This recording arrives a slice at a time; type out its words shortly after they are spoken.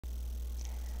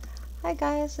Hi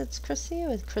guys, it's Chrissie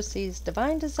with Chrissie's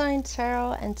Divine Design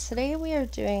Tarot, and today we are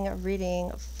doing a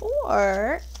reading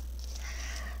for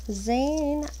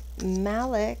Zahn,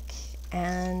 Malik,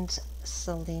 and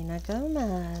Selena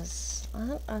Gomez.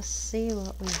 Let us see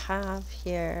what we have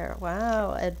here.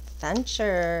 Wow,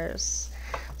 adventures.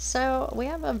 So we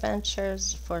have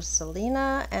adventures for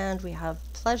Selena and we have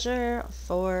pleasure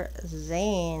for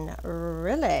Zahn.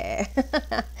 Really?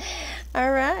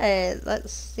 All right,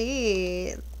 let's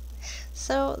see.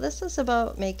 So this is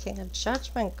about making a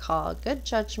judgment call, good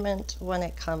judgment when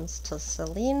it comes to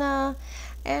Selena.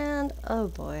 And oh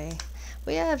boy,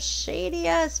 we have shady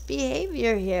ass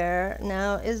behavior here.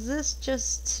 Now, is this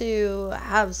just to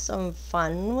have some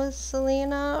fun with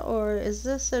Selena, or is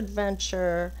this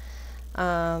adventure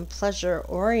pleasure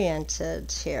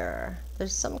oriented here?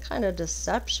 There's some kind of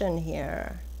deception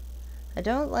here. I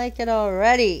don't like it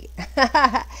already.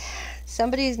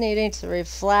 Somebody's needing to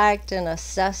reflect and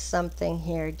assess something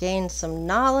here, gain some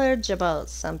knowledge about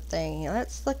something.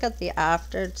 Let's look at the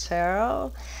after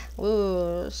tarot.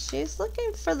 Ooh, she's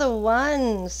looking for the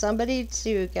one, somebody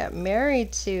to get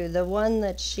married to, the one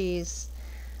that she's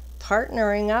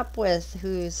partnering up with,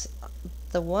 who's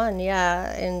the one,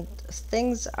 yeah, and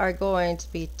things are going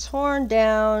to be torn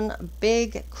down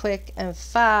big, quick, and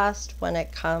fast when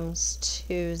it comes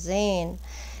to Zahn.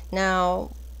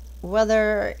 Now,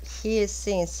 whether he is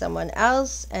seeing someone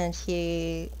else and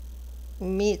he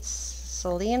meets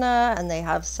Selena and they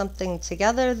have something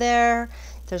together there,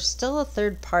 there's still a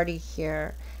third party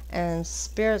here. And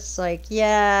Spirit's like,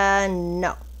 yeah,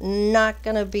 no, not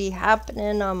gonna be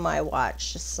happening on my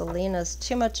watch. Selena's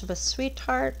too much of a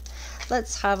sweetheart.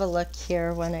 Let's have a look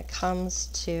here when it comes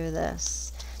to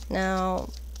this. Now,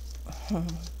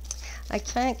 I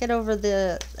can't get over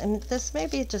this may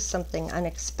be just something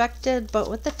unexpected, but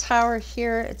with the tower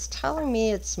here, it's telling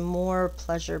me it's more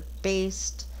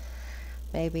pleasure-based.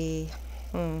 Maybe,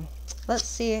 let's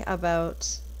see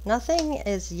about, nothing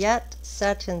is yet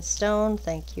set in stone.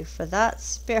 Thank you for that,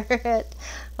 Spirit,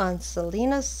 on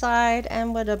Selena's side.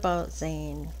 And what about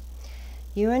Zahn?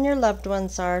 You and your loved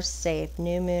ones are safe.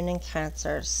 New moon in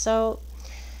Cancer. So,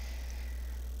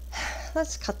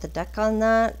 let's cut the deck on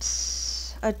that.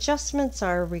 Adjustments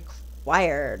are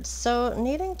required. So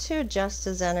needing to adjust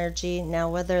his energy. Now,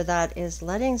 whether that is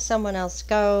letting someone else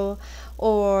go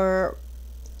or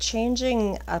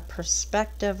changing a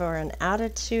perspective or an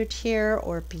attitude here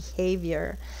or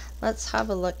behavior. Let's have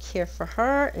a look here for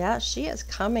her. Yeah, she is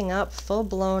coming up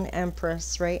full-blown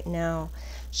Empress right now.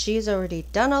 She's already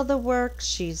done all the work.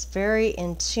 She's very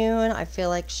in tune. I feel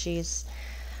like she's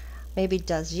maybe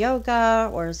does yoga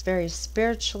or is very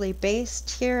spiritually based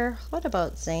here. What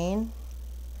about Zahn?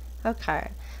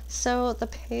 Okay, so the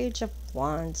Page of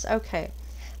Wands. Okay,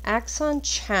 acts on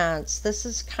chance. This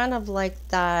is kind of like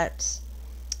that,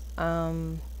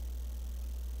 how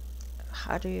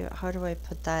do I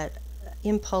put that?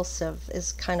 Impulsive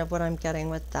is kind of what I'm getting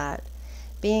with that.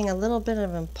 Being a little bit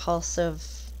of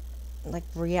impulsive, like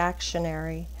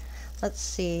reactionary. Let's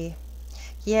see.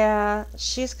 Yeah,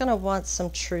 she's going to want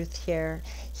some truth here.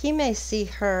 He may see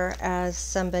her as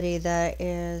somebody that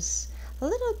is a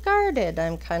little guarded,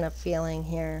 I'm kind of feeling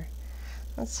here.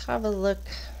 Let's have a look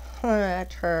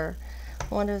at her.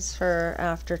 What is her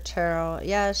after tarot?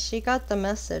 Yeah, she got the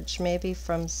message maybe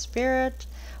from Spirit,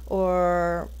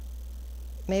 or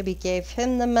maybe gave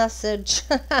him the message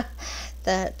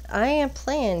that I am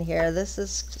playing here. This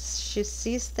is, she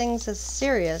sees things as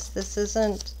serious. This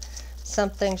isn't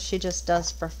something she just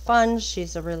does for fun.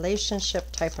 She's a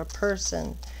relationship type of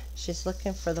person. She's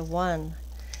looking for the one.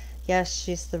 Yes,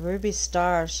 she's the ruby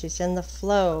star. She's in the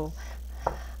flow.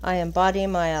 I embody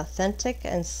my authentic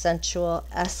and sensual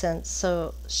essence.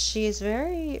 So she's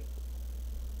very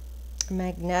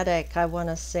magnetic, I want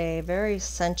to say, very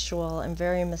sensual and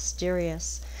very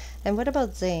mysterious. And what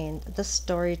about Zahn, the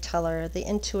storyteller, the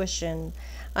intuition?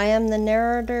 I am the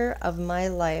narrator of my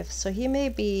life. So he may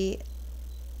be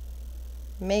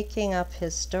making up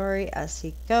his story as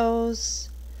he goes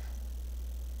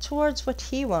towards what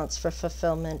he wants for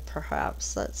fulfillment,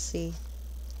 perhaps. Let's see.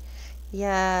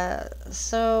 Yeah,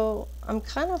 so I'm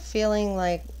kind of feeling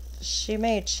like she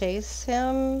may chase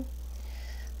him.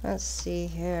 Let's see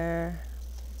here.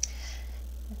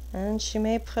 And she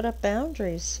may put up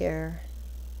boundaries here.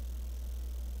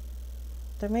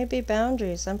 There may be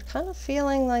boundaries. I'm kind of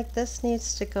feeling like this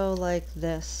needs to go like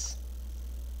this.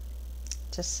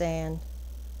 Just saying.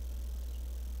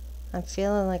 I'm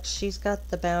feeling like she's got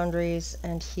the boundaries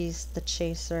and he's the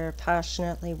chaser,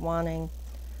 passionately wanting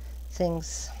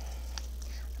things.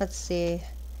 Let's see.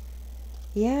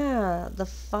 Yeah, the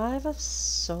Five of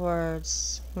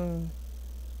Swords.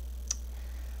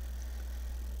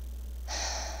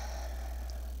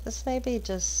 This may be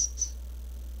just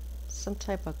some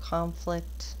type of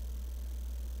conflict.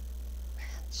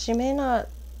 She may not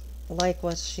like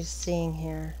what she's seeing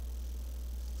here.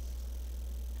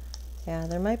 Yeah,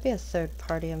 there might be a third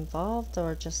party involved,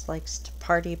 or just likes to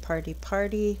party, party,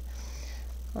 party.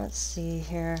 Let's see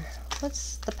here.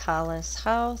 What's the palace?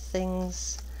 How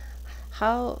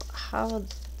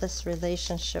this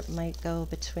relationship might go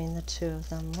between the two of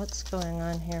them. What's going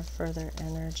on here for their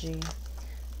energy?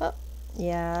 Oh,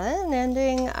 yeah, an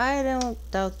ending. I don't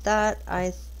doubt that.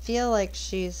 I feel like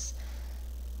she's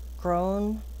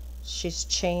grown. She's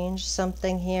changed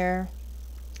something here.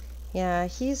 Yeah,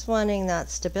 he's wanting that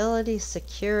stability,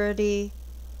 security.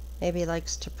 Maybe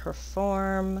likes to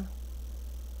perform.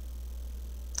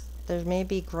 There may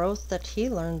be growth that he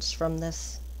learns from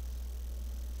this.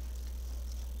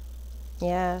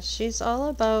 Yeah, she's all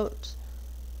about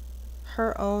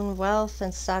her own wealth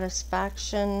and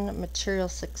satisfaction, material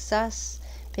success,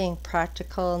 being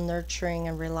practical, nurturing,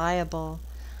 and reliable.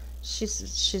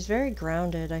 She's very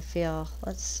grounded, I feel.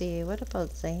 Let's see, what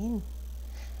about Zahn?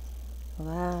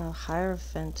 Wow,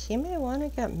 Hierophant. He may want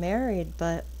to get married,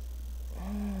 but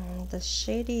the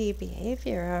shady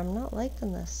behavior, I'm not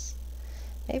liking this.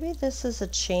 Maybe this is a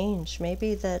change.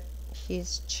 Maybe that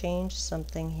he's changed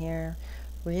something here,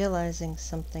 realizing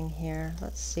something here.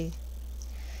 Let's see.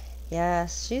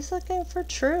 Yes, she's looking for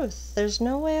truth. There's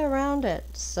no way around it.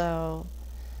 So,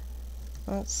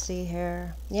 let's see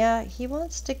here. Yeah, he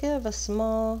wants to give a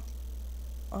small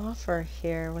offer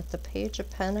here with the Page of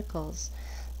Pentacles.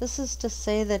 This is to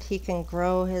say that he can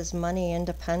grow his money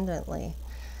independently.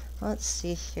 Let's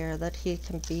see here, that he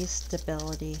can be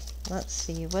stability. Let's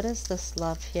see, what is this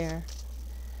love here?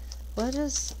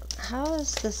 How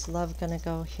is this love going to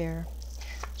go here?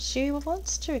 She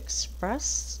wants to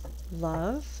express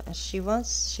love. She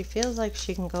feels like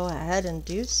she can go ahead and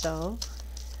do so.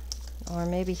 Or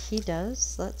maybe he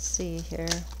does. Let's see here.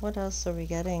 What else are we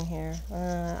getting here?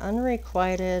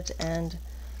 Unrequited and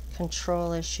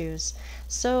control issues.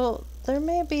 So there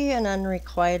may be an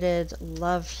unrequited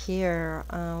love here.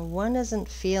 One isn't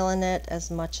feeling it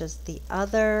as much as the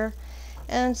other,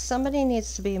 and somebody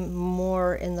needs to be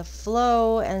more in the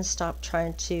flow and stop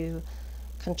trying to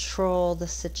control the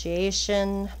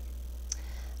situation.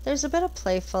 There's a bit of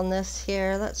playfulness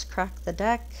here. Let's crack the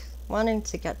deck, wanting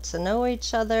to get to know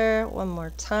each other one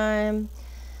more time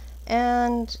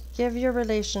and give your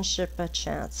relationship a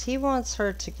chance. He wants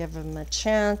her to give him a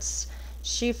chance.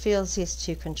 She feels he's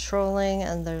too controlling,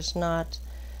 and there's not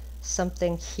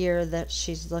something here that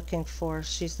she's looking for.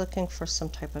 She's looking for some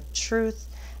type of truth,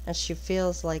 and she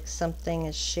feels like something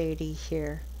is shady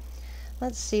here.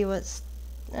 Let's see let's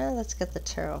get the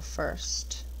tarot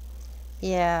first.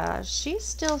 Yeah, she's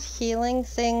still healing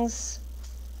things.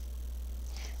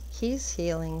 He's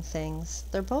healing things.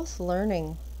 They're both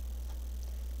learning.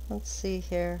 Let's see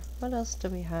here. What else do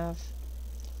we have?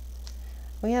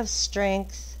 We have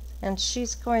strength, and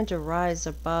she's going to rise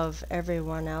above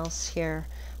everyone else here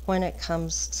when it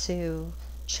comes to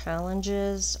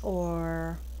challenges,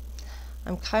 or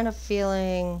I'm kind of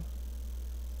feeling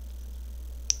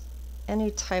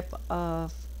any type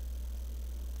of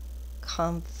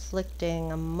conflicting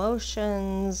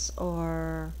emotions,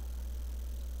 or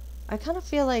I kind of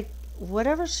feel like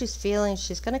whatever she's feeling,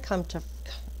 she's going to come to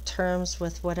terms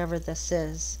with whatever this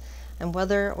is, and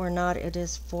whether or not it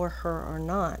is for her or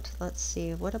not. Let's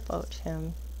see, what about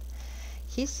him?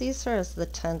 He sees her as the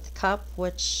 10th cup,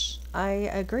 which I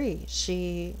agree.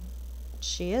 She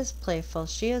is playful,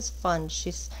 she is fun,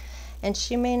 and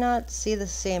she may not see the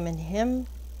same in him.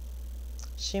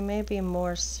 She may be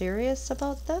more serious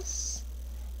about this.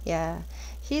 Yeah,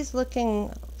 he's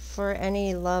looking for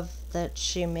any love that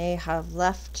she may have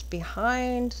left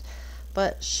behind,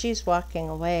 but she's walking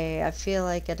away. I feel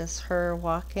like it is her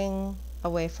walking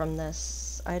away from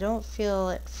this. I don't feel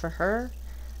it for her.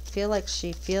 I feel like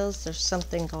she feels there's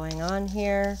something going on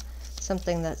here,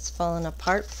 something that's fallen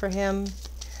apart for him.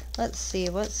 Let's see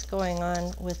what's going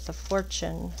on with the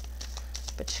fortune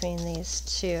between these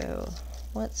two.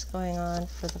 What's going on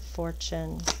for the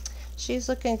fortune? She's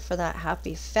looking for that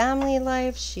happy family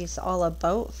life. She's all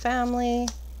about family.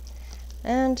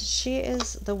 And she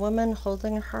is the woman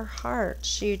holding her heart.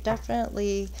 She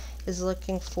definitely is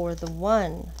looking for the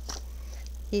one.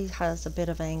 He has a bit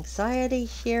of anxiety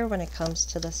here when it comes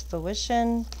to this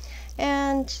fruition,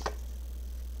 and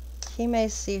he may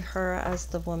see her as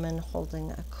the woman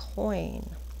holding a coin.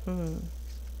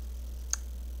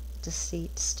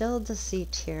 Deceit. Still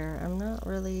deceit here. I'm not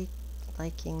really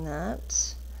liking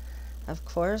that. Of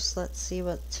course, let's see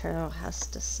what tarot has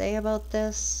to say about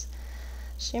this.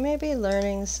 She may be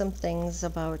learning some things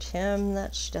about him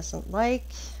that she doesn't like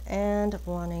and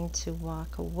wanting to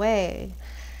walk away.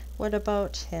 What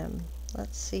about him?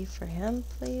 Let's see for him,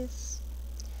 please.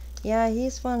 Yeah,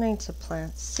 he's wanting to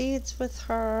plant seeds with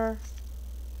her,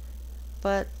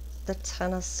 but the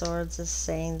Ten of Swords is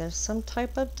saying there's some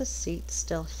type of deceit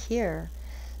still here.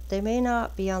 They may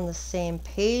not be on the same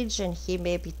page, and he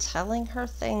may be telling her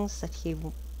things that he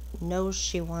knows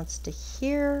she wants to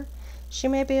hear. She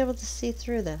may be able to see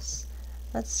through this.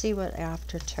 Let's see what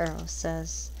After Tarot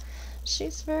says.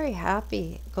 She's very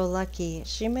happy-go-lucky.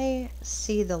 She may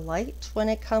see the light when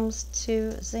it comes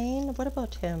to Zahn. What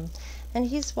about him? And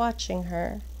he's watching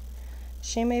her.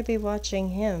 She may be watching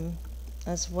him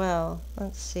as well.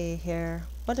 Let's see here.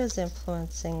 What is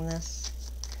influencing this?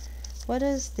 What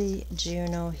is the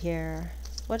Juno here?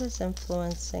 What is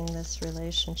influencing this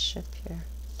relationship here?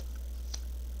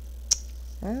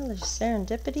 Well, there's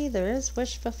serendipity. There is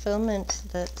wish fulfillment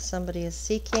that somebody is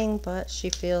seeking, but she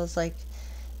feels like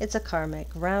it's a karmic.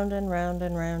 Round and round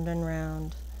and round and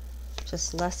round.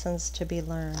 Just lessons to be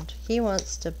learned. He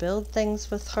wants to build things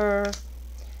with her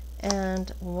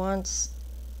and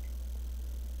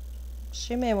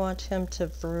she may want him to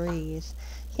breathe.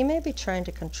 He may be trying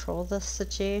to control the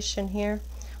situation here.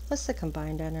 What's the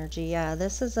combined energy? Yeah,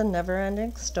 this is a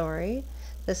never-ending story.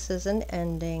 This is an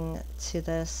ending to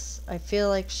this. I feel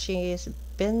like she's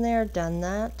been there, done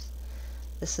that.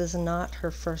 This is not her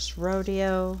first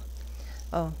rodeo.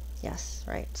 Oh, yes,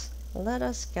 right. Let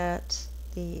us get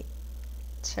the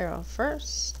tarot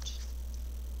first.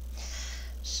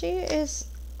 She is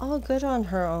all good on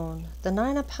her own. The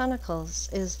Nine of Pentacles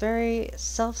is very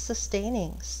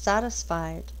self-sustaining,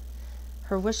 satisfied.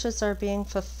 Her wishes are being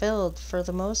fulfilled for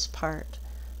the most part.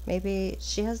 Maybe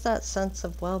she has that sense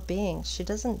of well-being. She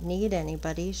doesn't need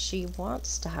anybody. She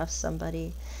wants to have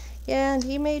somebody. Yeah, and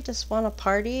he may just want to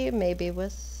party, maybe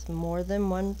with more than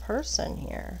one person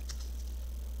here.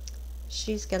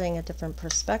 She's getting a different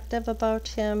perspective about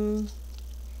him.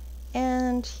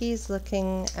 And he's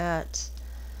looking at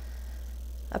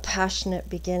a passionate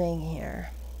beginning here.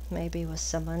 Maybe with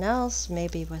someone else,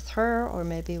 maybe with her, or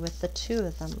maybe with the two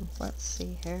of them. Let's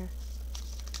see here.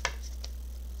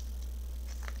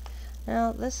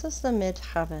 Now, this is the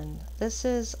midheaven. This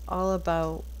is all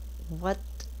about what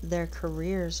their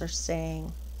careers are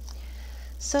saying.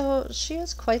 So she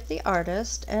is quite the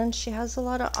artist, and she has a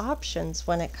lot of options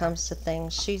when it comes to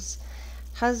things. She's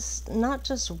has not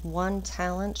just one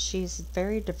talent. She's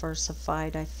very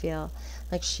diversified, I feel.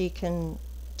 Like she can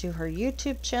do her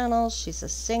YouTube channel. She's a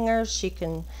singer. She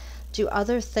can do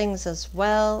other things as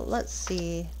well. Let's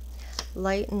see.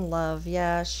 Light and love.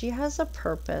 Yeah, she has a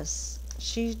purpose.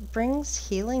 She brings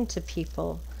healing to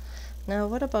people. Now,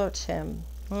 what about him?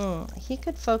 He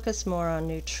could focus more on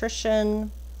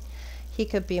nutrition. He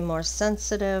could be more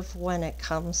sensitive when it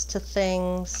comes to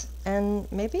things,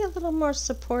 and maybe a little more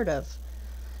supportive.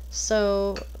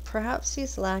 So perhaps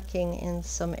he's lacking in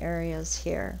some areas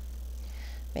here.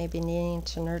 Maybe needing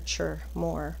to nurture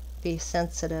more, be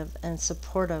sensitive and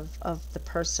supportive of the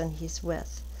person he's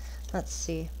with. Let's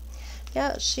see.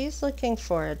 Yeah, she's looking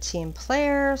for a team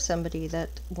player, somebody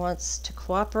that wants to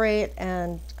cooperate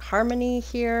and harmony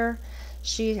here.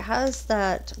 She has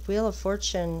that Wheel of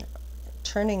Fortune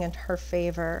turning in her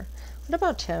favor. What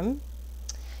about him?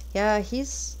 Yeah,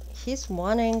 he's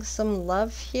wanting some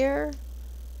love here.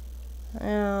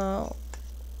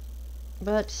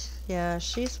 But yeah,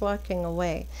 she's walking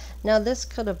away. Now, this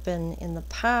could have been in the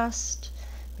past.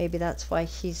 Maybe that's why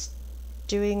he's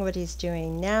doing what he's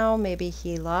doing now. Maybe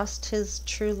he lost his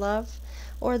true love,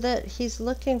 or that he's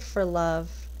looking for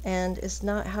love and is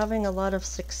not having a lot of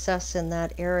success in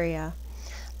that area.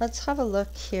 Let's have a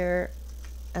look here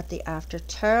at the After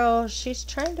Tarot. She's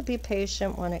trying to be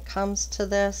patient when it comes to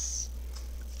this,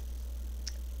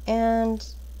 and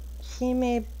he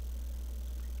may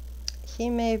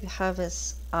have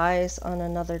his eyes on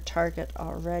another target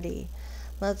already.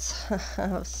 Let's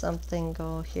have something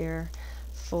go here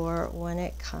for when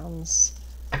it comes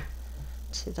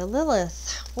to the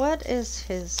Lilith. What is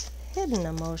his hidden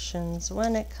emotions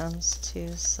when it comes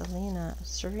to Selena?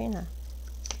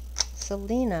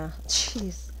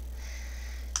 Jeez.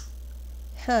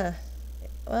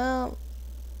 Well,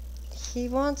 he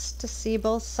wants to see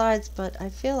both sides, but I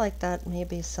feel like that may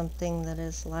be something that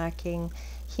is lacking.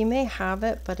 He may have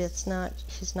it, but he's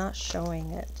not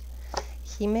showing it.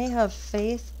 He may have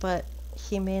faith, but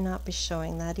he may not be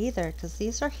showing that either, because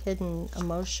these are hidden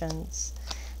emotions.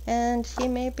 And he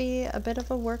may be a bit of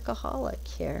a workaholic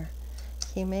here.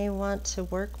 He may want to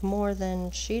work more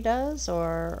than she does,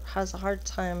 or has a hard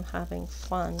time having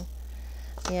fun.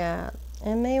 Yeah,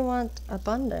 and may want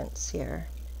abundance here.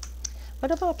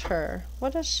 What about her?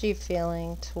 What is she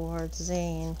feeling towards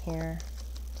Zane here?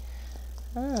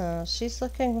 Oh, she's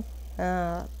looking,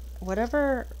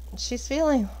 whatever she's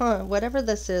feeling, whatever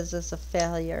this is a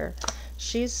failure.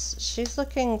 She's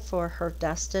looking for her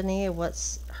destiny,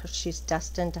 she's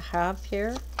destined to have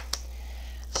here.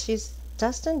 She's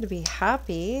destined to be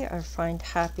happy or find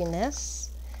happiness,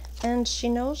 and she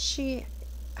knows she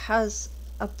has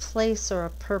a place or a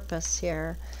purpose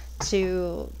here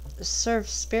to serve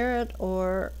spirit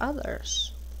or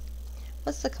others.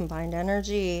 What's the combined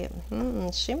energy?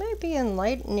 She may be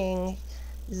enlightening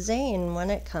Zane when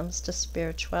it comes to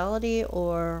spirituality,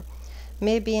 or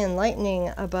maybe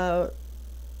enlightening about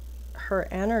her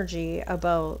energy,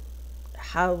 about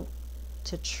how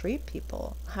to treat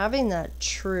people, having that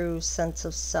true sense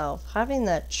of self, having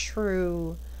that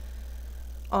true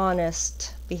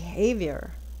honest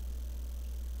behavior.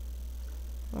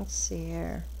 Let's see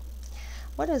here.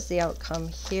 What is the outcome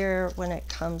here when it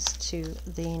comes to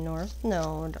the North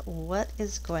Node? What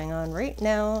is going on right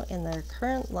now in their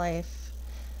current life?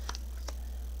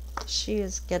 She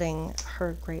is getting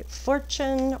her great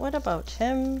fortune. What about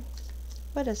him?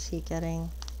 What is he getting?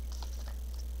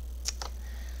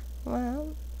 Well,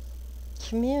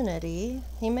 community.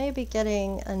 He may be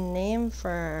getting a name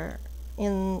for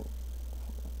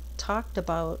talked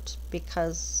about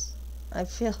because I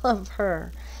feel of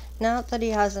her. Not that he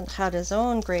hasn't had his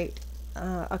own great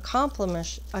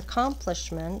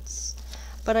accomplishments,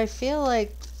 but I feel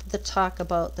like the talk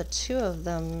about the two of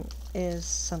them is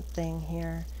something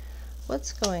here.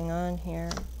 What's going on here?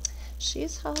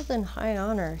 She's held in high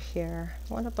honor here.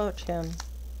 What about him?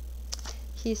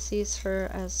 He sees her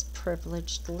as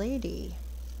privileged lady.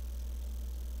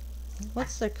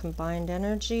 What's their combined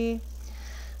energy?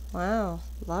 Wow,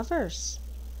 lovers.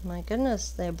 My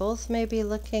goodness, they both may be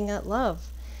looking at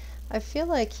love. I feel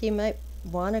like he might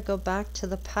want to go back to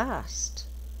the past.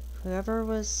 Whoever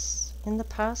was in the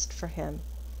past for him.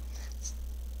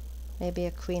 Maybe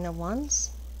a Queen of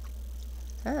Wands?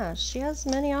 She has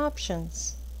many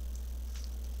options.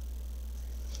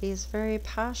 He's very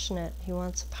passionate. He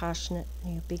wants a passionate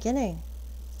new beginning.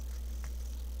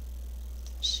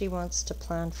 She wants to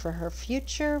plan for her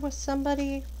future with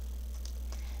somebody,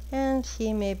 and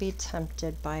he may be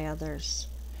tempted by others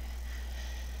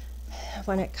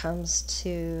when it comes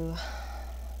to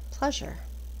pleasure.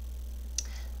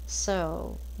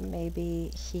 So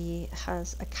maybe he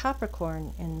has a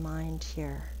Capricorn in mind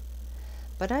here.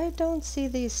 But I don't see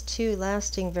these two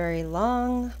lasting very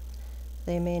long.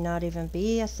 They may not even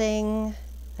be a thing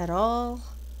at all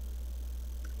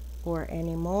or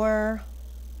anymore.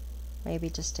 Maybe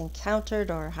just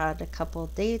encountered or had a couple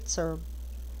dates or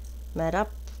met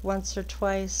up once or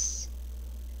twice.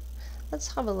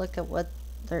 Let's have a look at what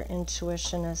their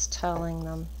intuition is telling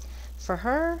them. For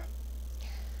her,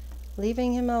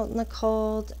 leaving him out in the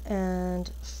cold, and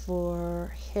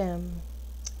for him,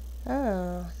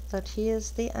 that he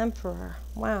is the Emperor.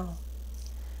 Wow.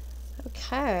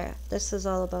 Okay, this is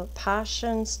all about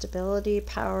passion, stability,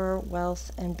 power,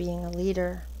 wealth, and being a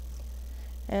leader.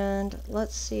 And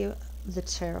let's see the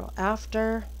tarot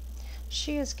after.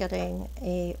 She is getting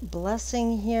a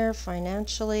blessing here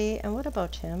financially. And what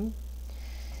about him?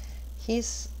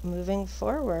 He's moving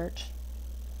forward,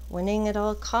 winning at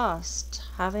all cost,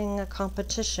 having a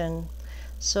competition.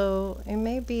 So it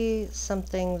may be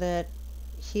something that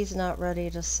he's not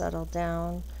ready to settle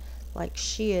down like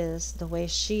she is, the way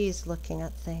she's looking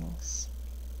at things.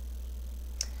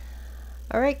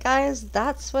 Alright guys,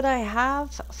 that's what I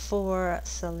have for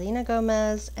Selena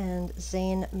Gomez and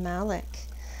Zayn Malik.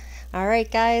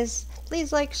 Alright guys,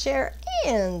 please like, share,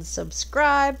 and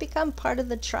subscribe. Become part of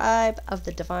the tribe of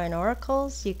the Divine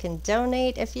Oracles. You can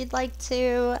donate if you'd like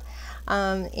to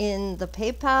in the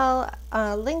PayPal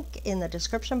link in the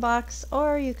description box,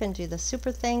 or you can do the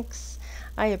super thanks.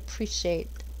 I appreciate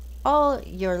all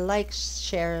your likes,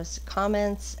 shares,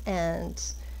 comments, and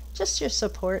just your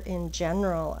support in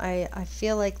general. I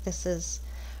feel like this is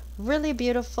really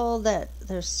beautiful that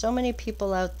there's so many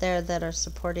people out there that are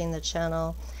supporting the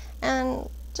channel and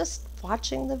just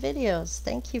watching the videos.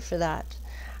 Thank you for that.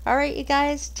 All right, you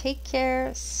guys, take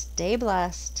care. Stay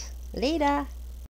blessed. Later.